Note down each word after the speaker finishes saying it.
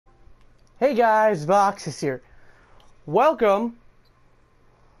Hey guys, Roxas here. Welcome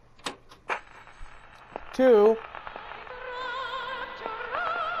to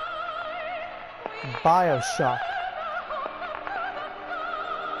Bioshock.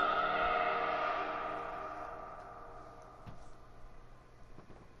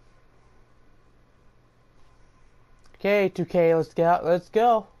 Okay, 2K, let's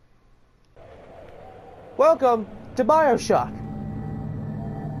go. Welcome to Bioshock.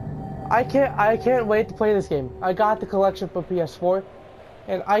 I can't wait to play this game. I got the collection for PS4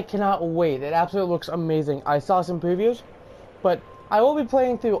 and I cannot wait. It absolutely looks amazing. I saw some previews, but I will be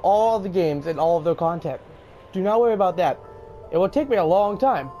playing through all of the games and all of their content. Do not worry about that. It will take me a long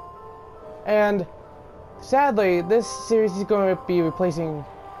time. And sadly, this series is going to be replacing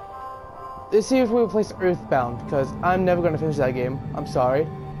will replace Earthbound because I'm never going to finish that game. I'm sorry.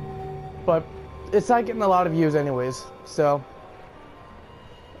 But it's not getting a lot of views anyways. So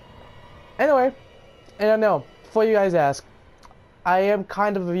anyway, and I know, before you guys ask, I am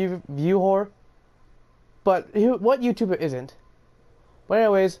kind of a view whore, but what YouTuber isn't? But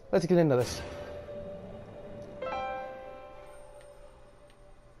anyways, let's get into this.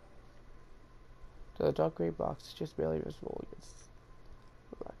 So the dark gray box is just barely visible against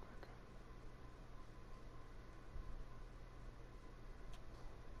the black marker.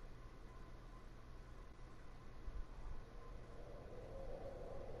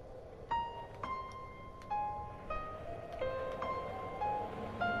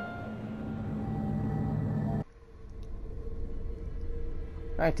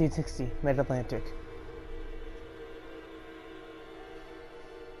 1960, Mid-Atlantic.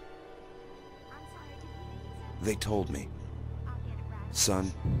 They told me,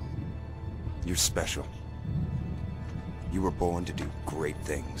 son, you're special. You were born to do great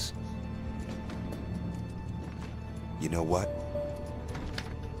things. You know what?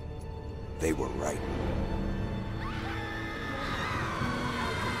 They were right.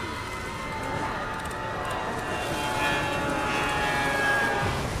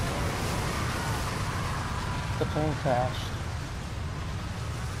 The plane crashed.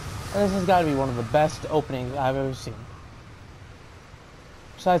 And this has got to be one of the best openings I've ever seen.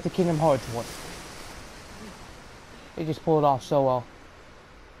 Besides the Kingdom Hearts one. They just pulled it off so well.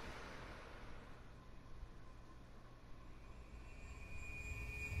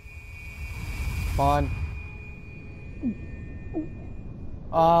 Come on.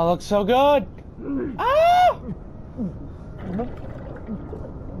 Oh, looks so good! Ah!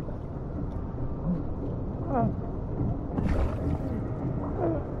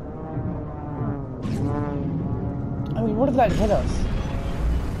 I mean, what if that hit us?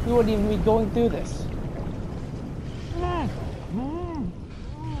 We wouldn't even be going through this.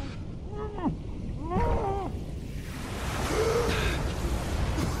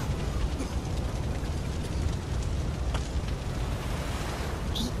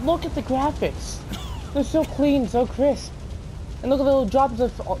 Just look at the graphics. They're so clean, so crisp. And look at the little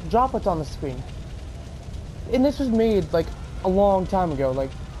droplets on the screen. And this was made like a long time ago,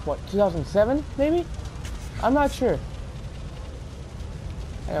 like what, 2007 maybe? I'm not sure.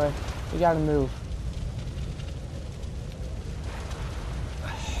 Anyway, we gotta move.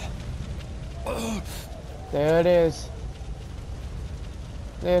 There it is.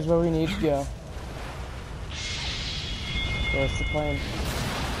 There's where we need to go. There's the plane.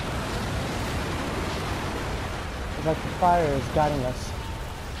 It's like the fire is guiding us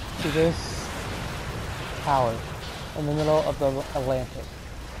to this tower in the middle of the Atlantic.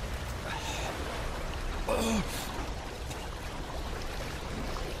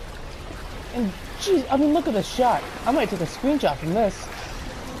 And geez, I mean, look at the shot. I might take a screenshot from this.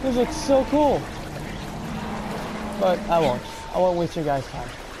 This looks so cool. But I won't. I won't waste your guys' time.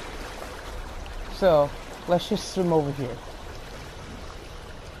 So let's just swim over here.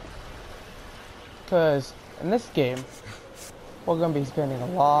 Because in this game, we're gonna be spending a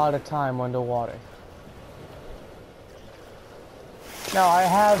lot of time underwater. Now I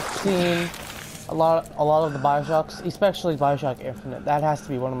have seen a lot of the Bioshocks, especially Bioshock Infinite. That has to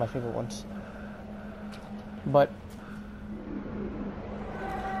be one of my favorite ones. But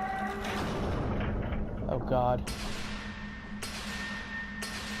oh god.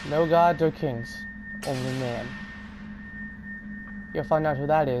 No gods or kings, only man. You'll find out who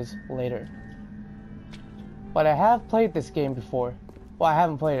that is later. But I have played this game before. Well, I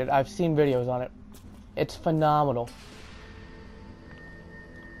haven't played it. I've seen videos on it. It's phenomenal.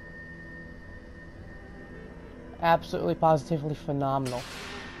 Absolutely, positively phenomenal.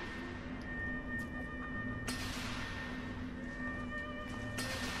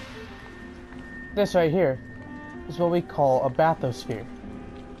 This right here is what we call a bathysphere.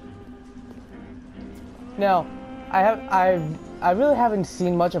 Now, I really haven't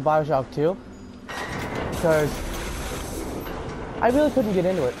seen much of Bioshock 2 because I really couldn't get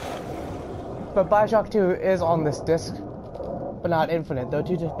into it. But Bioshock 2 is on this disc, but not infinite. They're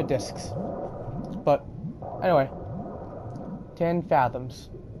two different discs. But anyway, 10 fathoms,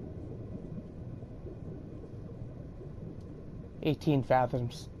 18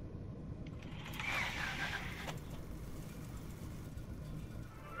 fathoms.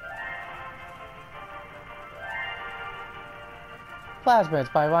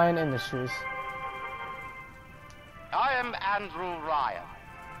 Plasmids by Ryan Industries. I am Andrew Ryan,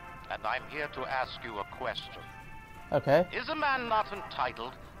 and I'm here to ask you a question. Okay. Is a man not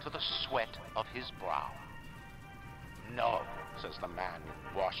entitled to the sweat of his brow? No, says the man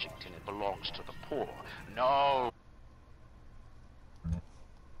in Washington, it belongs to the poor. No.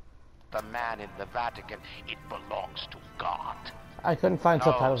 The man in the Vatican, it belongs to God. I couldn't find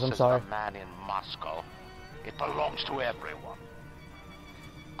subtitles, I'm sorry. The man in Moscow, it belongs to everyone.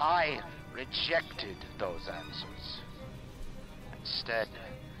 I rejected those answers. Instead,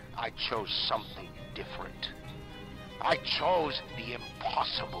 I chose something different. I chose the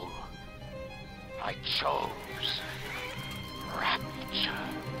impossible. I chose Rapture.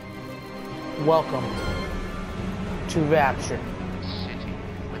 Welcome to Rapture. A city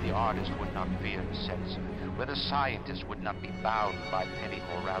where the artist would not fear the censor, where the scientist would not be bound by petty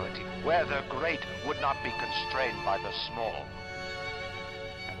morality, where the great would not be constrained by the small.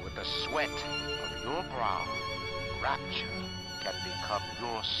 And with the sweat of your brow, Rapture can become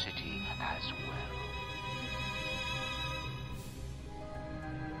your city as well.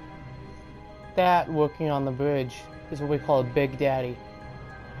 That working on the bridge is what we call Big Daddy.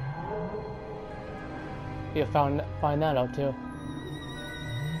 You'll find that out too.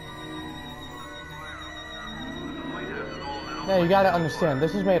 Now you gotta understand,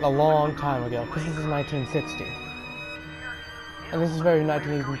 this was made a long time ago, because this is 1960. And this is very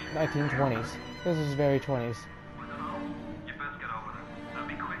 1920s. This is very 20s.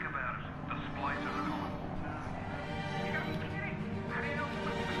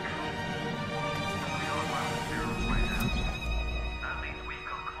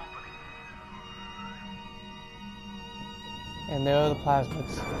 And there are the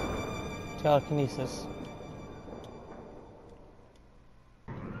plasmids. Telekinesis.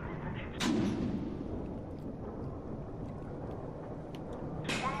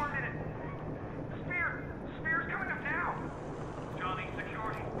 One more minute. Spear's coming up now. Johnny,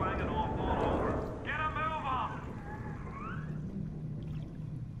 security's banging off all over. Get a move on.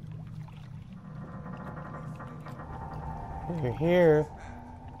 We're here.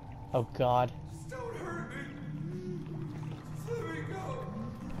 Oh God.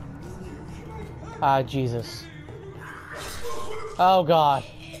 Ah, Jesus. Oh, God.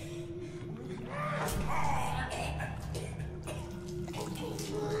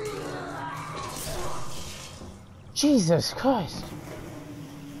 Jesus Christ.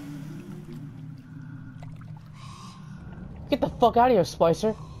 Get the fuck out of here,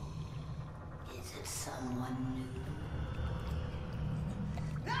 Splicer. Is it someone new?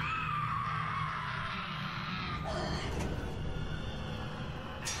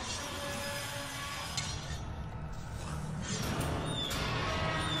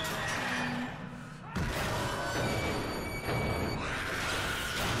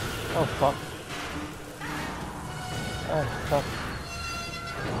 Oh, fuck. Oh, fuck.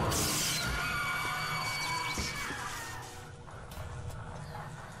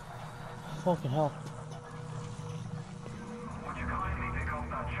 Fucking hell. Would you kindly pick up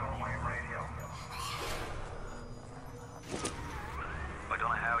that shortwave radio? I don't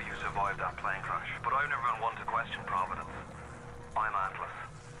know how you survived that plane crash, but I've never been one to question Providence. I'm Atlas,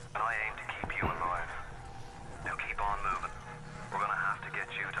 and I aim to keep you alive. Now keep on moving. We're gonna have to get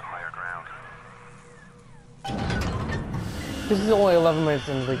you to higher ground. This is only 11 minutes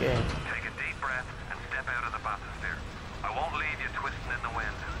into the game. Take a deep breath and step out of the bathysphere. I won't leave you twisting in the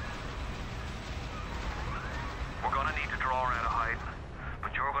wind. We're gonna need to draw her out of hiding,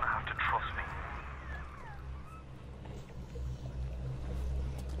 but you're gonna have to trust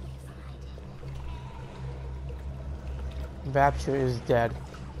me. Rapture is dead.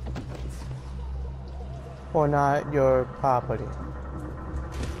 Or not your property.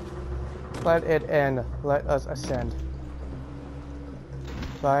 Let it end. Let us ascend.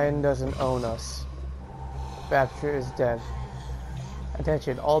 Ryan doesn't own us. Rapture is dead.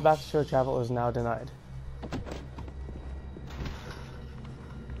 Attention, all backstreet travel is now denied.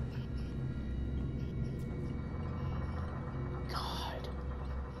 God.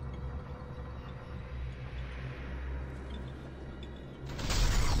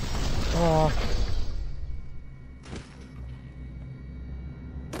 Oh.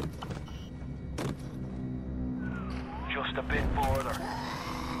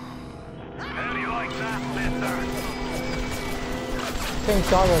 Thank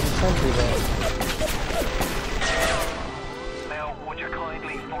God there's a sentry there. Now, would you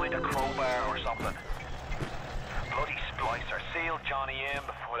kindly find a crowbar or something? Bloody splicer. Seal Johnny in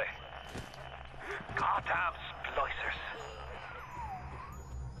before they... Goddamn splicers.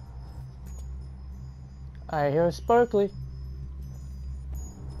 I hear a sparkly.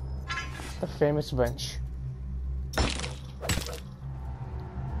 The famous wrench.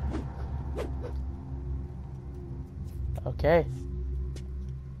 Okay.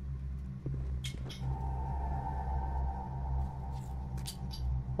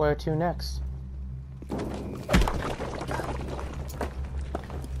 Where to next?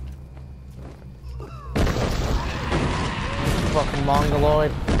 Fucking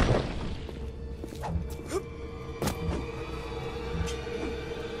mongoloid.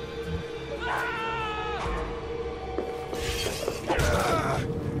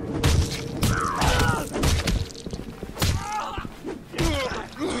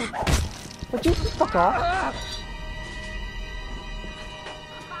 Would you fuck off?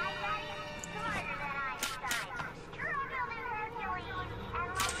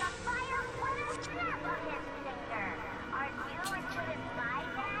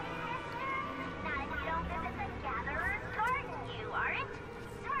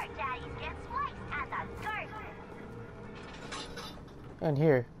 And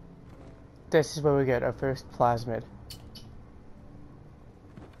here, this is where we get our first plasmid.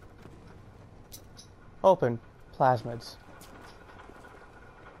 Open plasmids.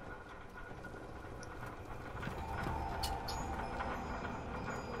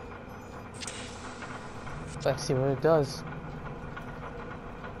 Let's see what it does.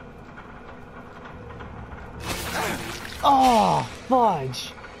 Oh,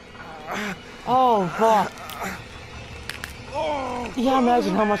 fudge! Oh, fuck! Yeah,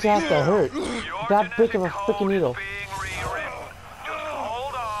 imagine how much it has to hurt. That big of a freaking needle.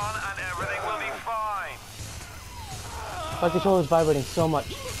 My controller's vibrating so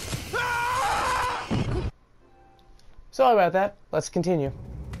much. Sorry about that. Let's continue.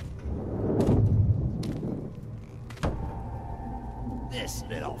 This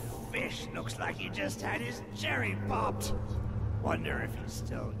little fish looks like he just had his cherry popped. Wonder if he's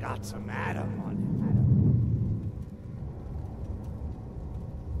still got some Adam on him.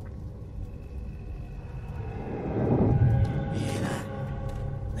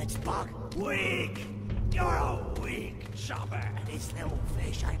 Let's bug. Weak! You're a weak chopper. This little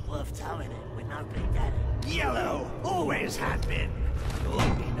fish ain't worth towing it with no big daddy. Yellow! Always have been.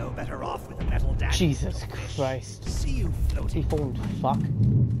 You'll be no better off with a metal daddy. Jesus Christ. See you floating. Deformed fuck.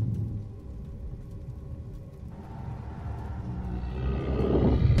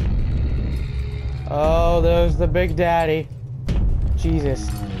 Oh, there's the big daddy. Jesus.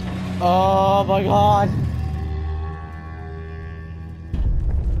 Oh my god.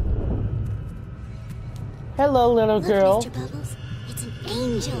 Hello, little girl. Look, Mr. Bubbles, it's an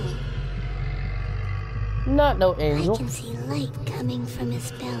angel. Not no angel. I can see light coming from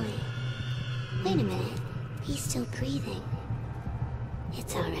his belly. Wait a minute. He's still breathing.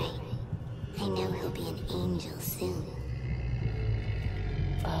 It's alright. I know he'll be an angel soon.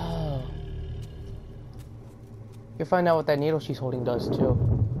 Oh. You'll find out what that needle she's holding does too.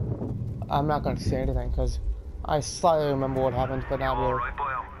 I'm not gonna say anything because I slightly remember what happened, but not really. Alright,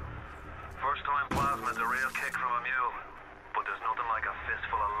 Boyle. First time plasmid's a real kick from a mule. But there's nothing like a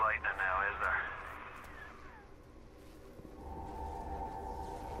fistful of lightning now, is there?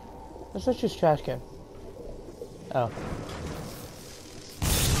 Let's just trash can. Oh.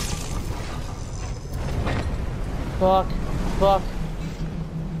 Fuck. Fuck.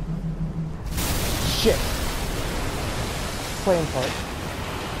 Shit. Playing part.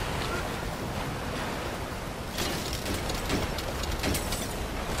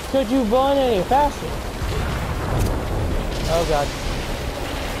 Could you run any faster? Oh god.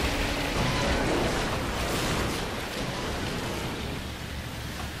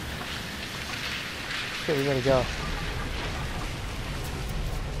 Shit, we gotta go.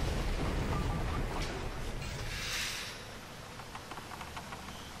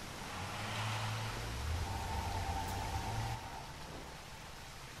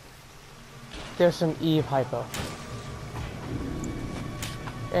 There's some Eve hypo.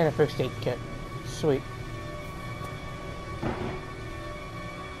 And a first aid kit. Sweet.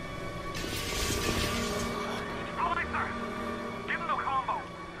 Splicer! Give him the combo.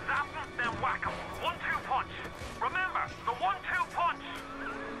 Zap him, then whack him. 1-2 punch. Remember, the 1-2 punch!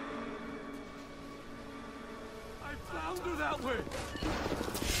 I flounder that way.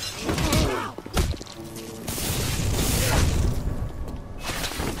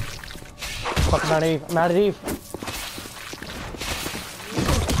 Fuck, I'm out of Eve. I'm out of Eve.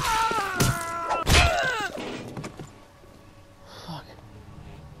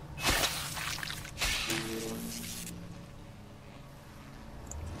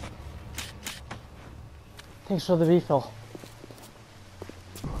 Thanks for the refill.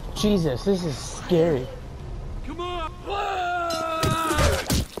 Jesus, this is scary. Come on!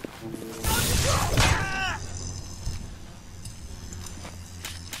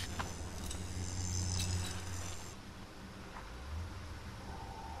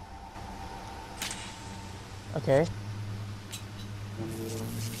 Okay.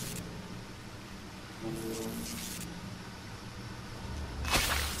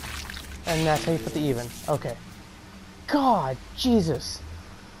 And that's how you put the even. Okay. God, Jesus.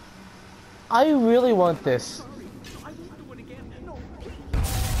 I really want this.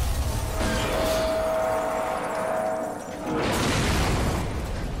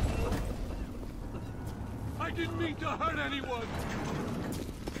 I didn't mean to hurt anyone.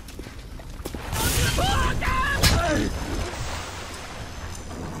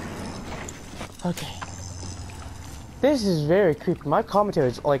 Okay. This is very creepy. My commentary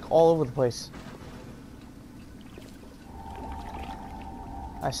is like all over the place.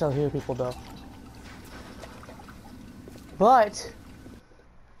 I still hear people though. But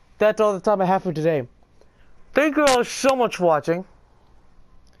that's all the time I have for today. Thank you all so much for watching.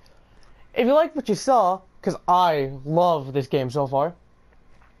 If you liked what you saw, because I love this game so far,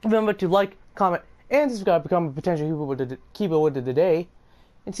 remember to like, comment, and subscribe to become a potential keeper of the day,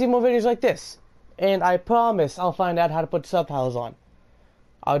 and see more videos like this. And I promise I'll find out how to put subtitles on.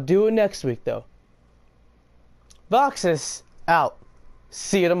 I'll do it next week though. Roxas out.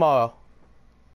 See you tomorrow.